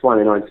of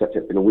Swine09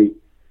 sweatshirts in a week.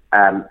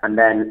 And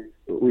then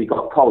we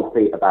got cold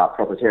feet about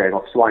profiteering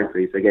off swine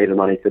flu, so we gave the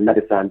money to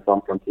Médecins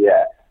Sans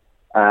Frontières.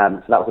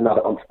 So that was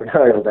another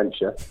entrepreneurial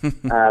venture.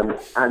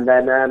 And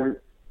then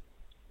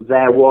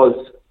there was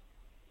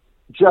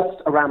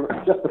just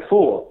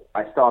before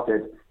I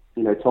started,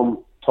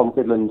 Tom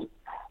Cridland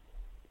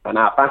and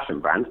our fashion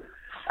brand.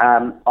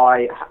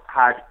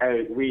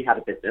 We had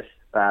a business,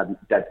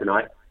 Dead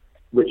Tonight,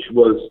 which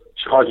was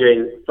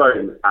charging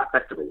phones at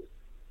festivals.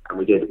 And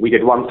we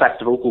did one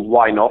festival called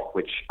Why Not,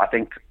 which I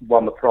think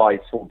won the prize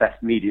for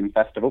Best Medium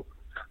Festival.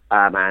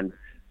 And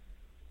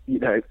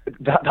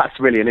that's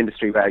really an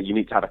industry where you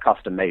need to have a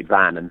custom-made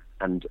van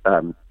and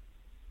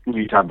you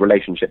need to have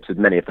relationships with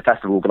many of the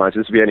festival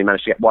organisers. We only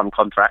managed to get one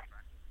contract,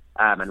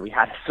 and we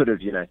had sort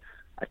of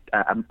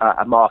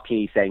a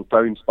marquee saying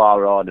Phone Spa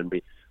on, and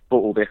we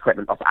bought all the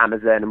equipment off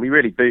Amazon, and we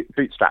really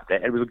bootstrapped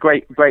it. It was a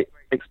great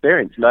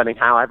experience learning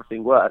how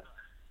everything works.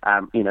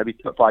 We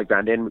put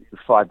 $5,000 in, with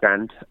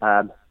 $5,000.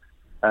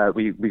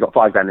 We got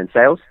 $5,000 in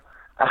sales,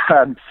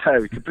 so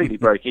we completely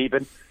broke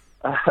even.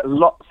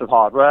 lots of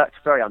hard work,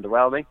 very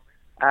underwhelming.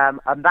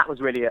 And that was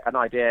really an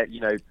idea,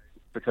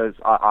 because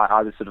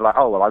I was sort of like,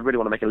 oh, well, I really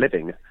want to make a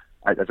living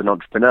as an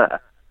entrepreneur.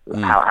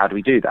 How do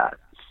we do that?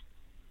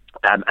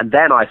 And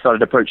then I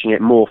started approaching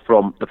it more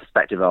from the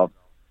perspective of,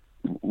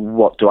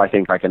 what do I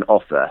think I can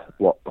offer?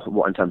 What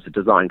in terms of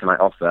design can I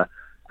offer?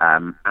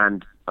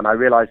 And I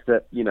realized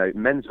that,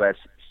 menswear is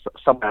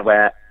somewhere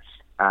where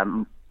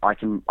I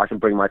can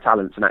bring my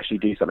talents and actually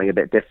do something a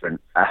bit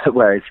different,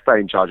 whereas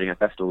phone charging at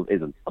festivals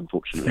isn't,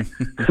 unfortunately.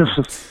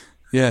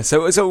 Yeah.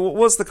 So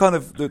what's the kind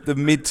of the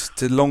mid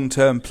to long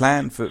term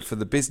plan for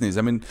the business?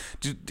 I mean,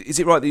 is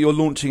it right that you're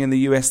launching in the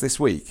US this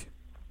week?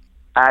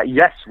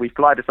 Yes, we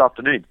fly this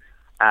afternoon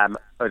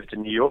over to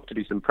New York to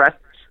do some press.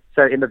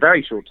 So in the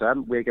very short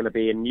term, we're going to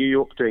be in New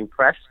York doing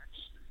press.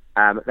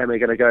 Then we're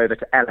going to go over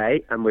to LA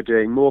and we're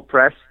doing more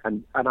press.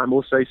 And I'm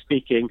also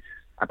speaking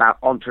about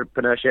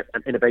entrepreneurship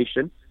and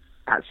innovation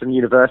at some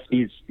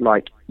universities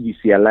like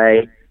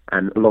UCLA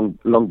and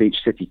Long Beach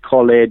City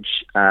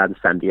College,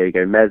 San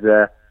Diego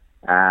Mesa,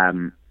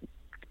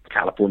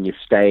 California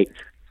State,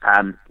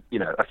 a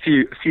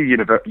few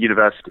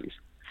universities.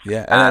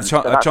 Yeah, and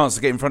a chance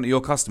to get in front of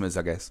your customers,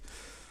 I guess.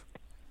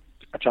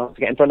 A chance to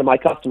get in front of my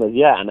customers,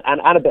 yeah,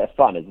 and a bit of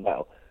fun as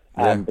well,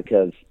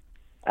 because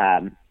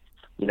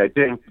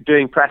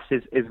doing press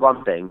is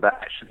one thing, but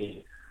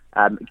actually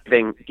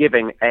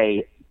giving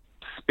a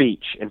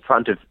speech in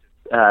front of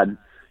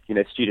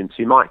students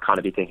who might kind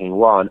of be thinking,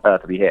 why on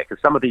earth are we here?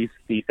 Because some of these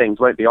things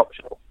won't be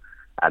optional,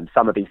 and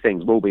some of these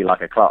things will be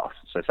like a class.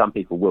 So some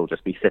people will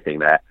just be sitting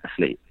there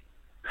asleep.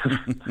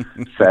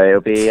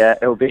 So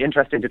it'll be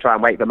interesting to try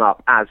and wake them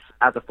up as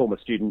a former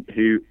student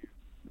who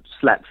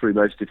slept through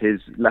most of his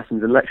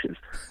lessons and lectures.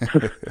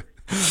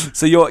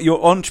 So you're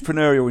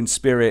entrepreneurial in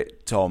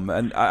spirit, Tom,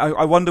 and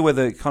I wonder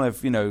whether kind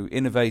of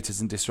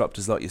innovators and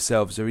disruptors like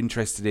yourselves are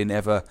interested in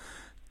ever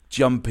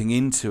jumping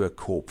into a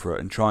corporate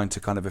and trying to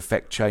kind of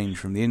affect change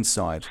from the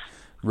inside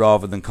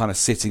rather than kind of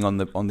sitting on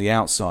the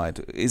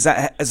outside. Has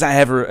that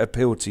ever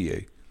appealed to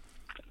you?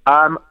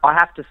 I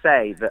have to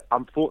say that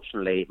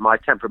unfortunately my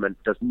temperament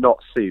does not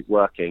suit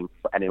working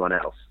for anyone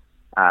else,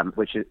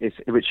 which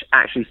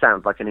actually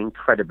sounds like an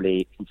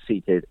incredibly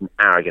conceited and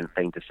arrogant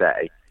thing to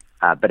say,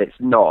 but it's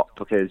not,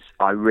 because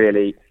I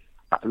really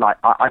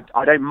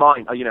I don't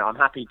mind. I'm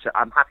happy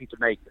to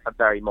make a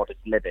very modest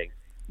living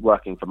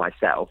working for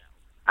myself,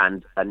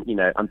 and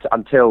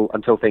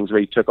until things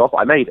really took off,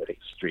 I made an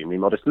extremely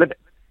modest living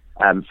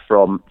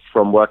from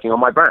working on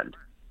my brand.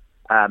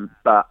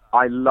 But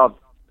I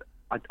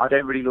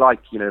don't really like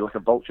a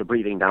vulture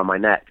breathing down my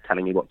neck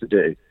telling me what to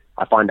do.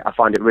 I find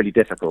it really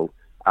difficult.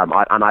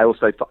 I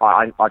also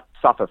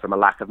suffer from a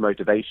lack of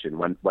motivation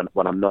when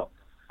I'm not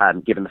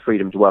given the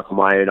freedom to work on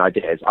my own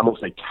ideas. I'm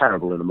also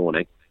terrible in the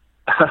morning.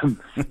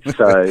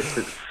 So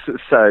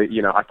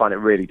I find it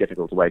really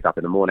difficult to wake up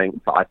in the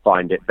morning, but I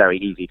find it very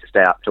easy to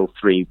stay up till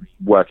 3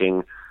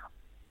 working,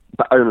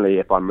 but only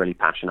if I'm really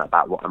passionate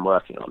about what I'm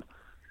working on.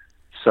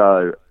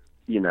 So,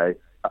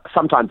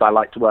 sometimes I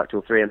like to work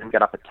till 3 and then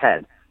get up at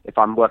 10. If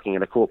I'm working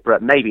in a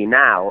corporate, maybe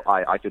now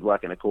I could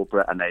work in a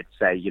corporate and they'd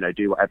say,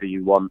 do whatever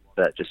you want,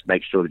 but just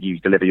make sure that you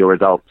deliver your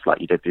results like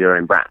you did for your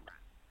own brand.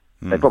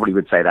 They probably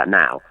would say that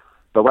now.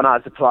 But when I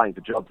was applying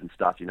for jobs and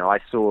stuff, I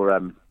saw,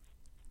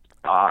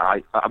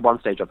 at one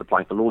stage I was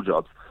applying for law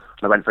jobs,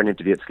 and I went for an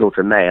interview at Slaughter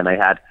and May, and they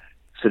had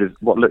sort of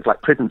what looked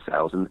like prison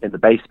cells in the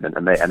basement,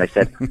 and they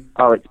said,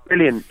 oh, it's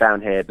brilliant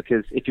down here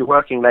because if you're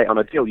working late on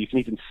a deal, you can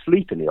even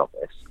sleep in the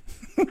office.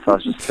 So I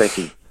was just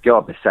thinking,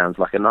 God, this sounds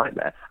like a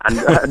nightmare.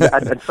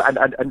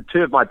 And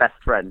 2 of my best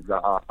friends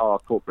are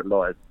corporate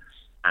lawyers,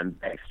 and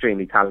they're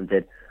extremely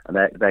talented, and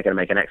they're going to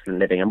make an excellent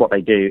living. And what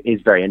they do is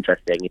very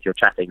interesting if you're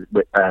chatting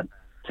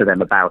to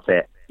them about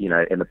it,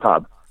 in the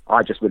pub.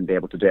 I just wouldn't be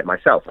able to do it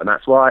myself, and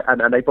that's why.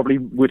 And they probably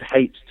would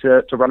hate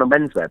to run a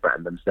menswear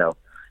brand themselves.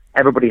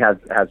 Everybody has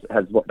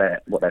what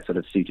they're sort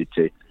of suited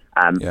to.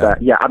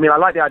 But yeah, I mean, I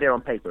like the idea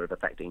on paper of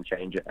affecting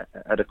change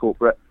at a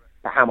corporate.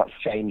 But how much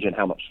change and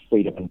how much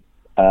freedom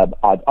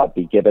I'd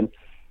be given,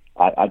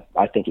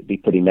 I think it'd be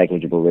pretty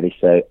negligible, really.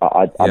 So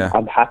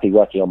I'm happy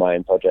working on my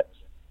own projects.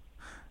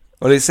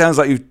 Well, it sounds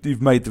like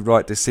you've made the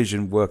right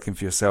decision working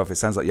for yourself. It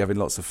sounds like you're having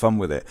lots of fun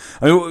with it.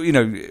 I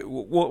mean,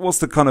 what's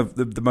the kind of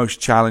the most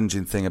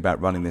challenging thing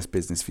about running this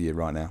business for you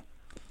right now?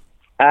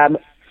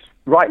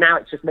 Right now,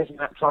 it's just making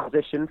that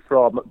transition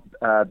from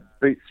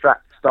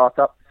bootstrap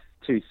startup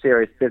to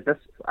serious business,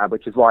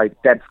 which is why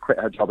Deb's quit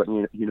her job at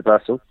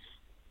Universal,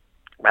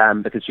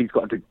 because she's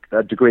got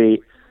a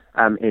degree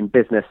in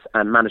business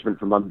and management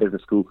from London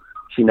Business School.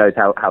 She knows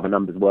how the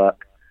numbers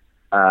work,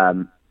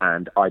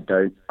 and I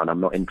don't, and I'm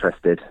not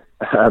interested,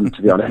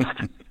 to be honest.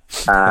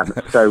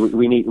 So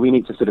we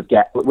need to sort of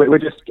we're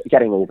just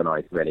getting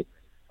organised, really.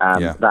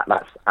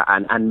 That's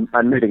and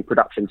moving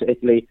production to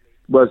Italy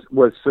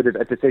was sort of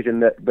a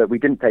decision that we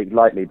didn't take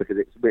lightly, because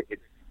it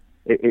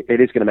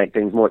is going to make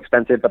things more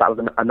expensive. But that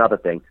was another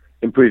thing,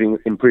 improving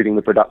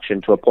the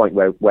production to a point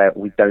where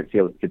we don't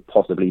feel it could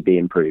possibly be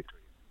improved.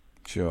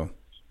 Sure.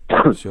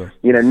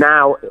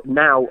 Now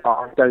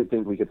I don't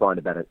think we could find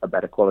a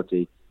better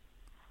quality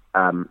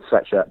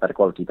sweatshirt, better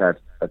quality pair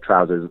of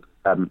trousers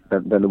than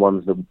the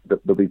ones that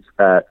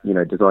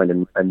we've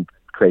designed and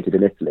created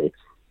in Italy.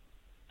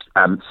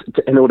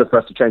 In order for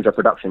us to change our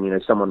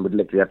production, someone would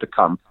literally have to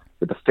come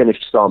with a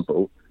finished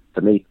sample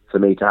for me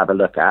to have a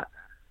look at,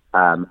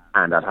 and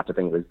I'd have to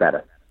think it was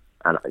better.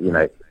 And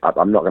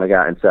I'm not going to go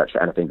out and search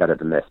for anything better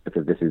than this,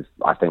 because this is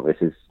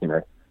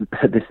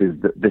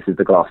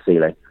the glass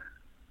ceiling.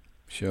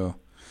 Sure.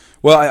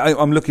 Well,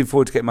 I'm looking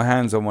forward to getting my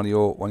hands on one of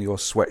your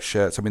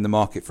sweatshirts. I'm in the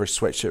market for a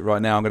sweatshirt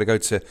right now. I'm going to go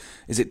to,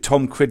 is it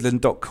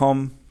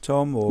tomcridland.com,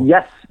 Tom? Or?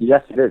 Yes,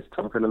 it is,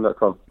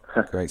 tomcridland.com.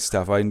 Great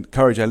stuff. I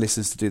encourage our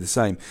listeners to do the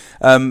same.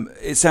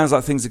 It sounds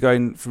like things are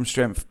going from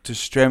strength to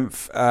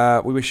strength.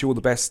 We wish you all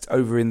the best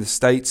over in the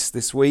States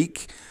this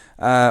week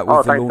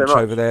with the launch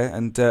over there,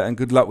 and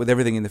good luck with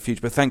everything in the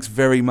future. But thanks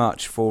very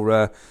much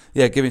for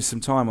giving us some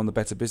time on the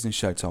Better Business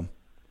Show, Tom.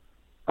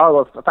 Oh,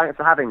 well, thanks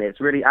for having me. It's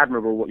really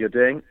admirable what you're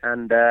doing,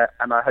 and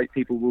I hope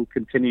people will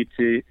continue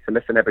to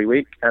listen every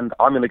week. And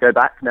I'm going to go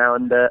back now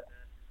and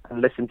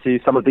listen to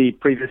some of the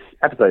previous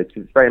episodes.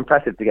 It's very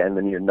impressive to get in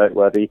the new and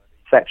noteworthy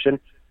section.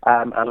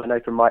 And I know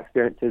from my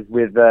experiences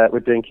with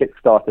doing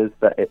Kickstarters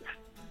that it's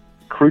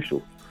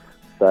crucial.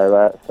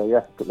 So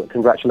yeah,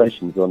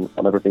 congratulations on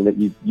everything that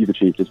you've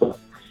achieved as well.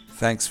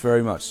 Thanks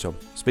very much, Tom.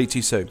 Speak to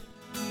you soon.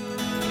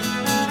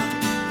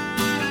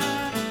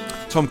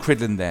 Tom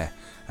Cridland there.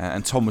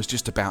 And Tom was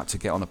just about to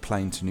get on a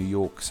plane to New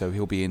York, so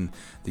he'll be in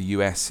the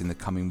US in the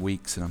coming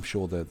weeks, and I'm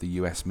sure the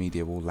US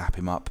media will lap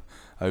him up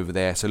over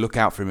there. So look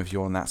out for him if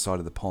you're on that side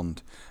of the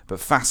pond. But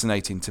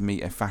fascinating to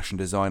meet a fashion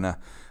designer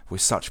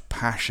with such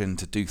passion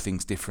to do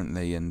things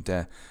differently and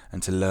to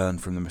learn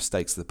from the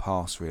mistakes of the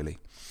past, really.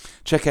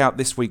 Check out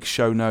this week's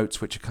show notes,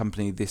 which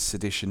accompany this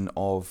edition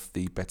of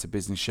the Better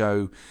Business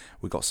Show.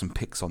 We've got some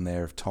pics on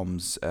there of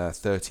Tom's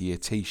 30-year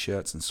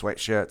T-shirts and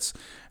sweatshirts,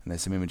 and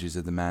there's some images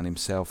of the man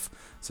himself,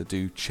 so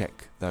do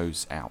check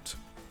those out.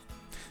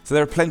 So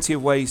there are plenty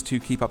of ways to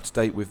keep up to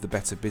date with the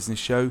Better Business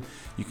Show.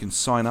 You can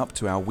sign up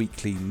to our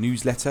weekly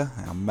newsletter,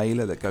 our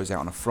mailer that goes out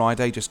on a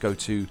Friday. Just go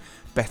to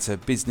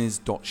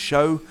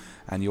betterbusiness.show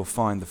and you'll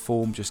find the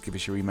form. Just give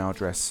us your email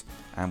address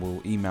and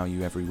we'll email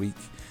you every week.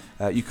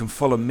 You can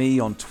follow me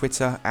on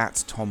Twitter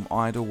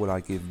 @TomIdle, where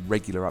I give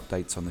regular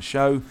updates on the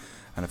show.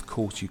 And of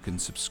course, you can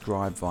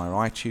subscribe via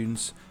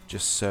iTunes.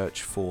 Just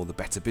search for the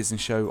Better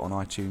Business Show on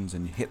iTunes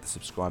and you hit the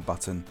subscribe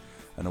button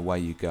and away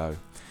you go.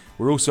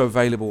 We're also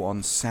available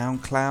on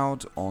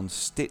SoundCloud, on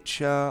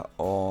Stitcher,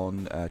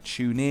 on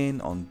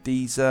TuneIn, on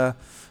Deezer.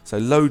 So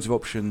loads of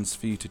options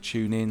for you to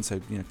tune in.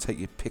 So take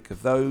your pick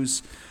of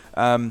those.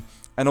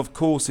 And of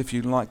course, if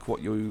you like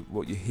what you're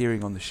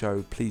hearing on the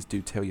show, please do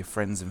tell your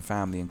friends and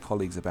family and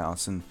colleagues about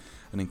us and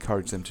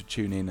encourage them to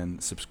tune in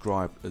and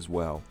subscribe as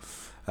well.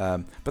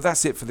 But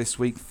that's it for this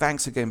week.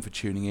 Thanks again for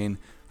tuning in.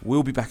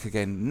 We'll be back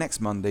again next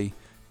Monday.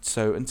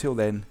 So until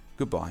then,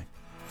 goodbye.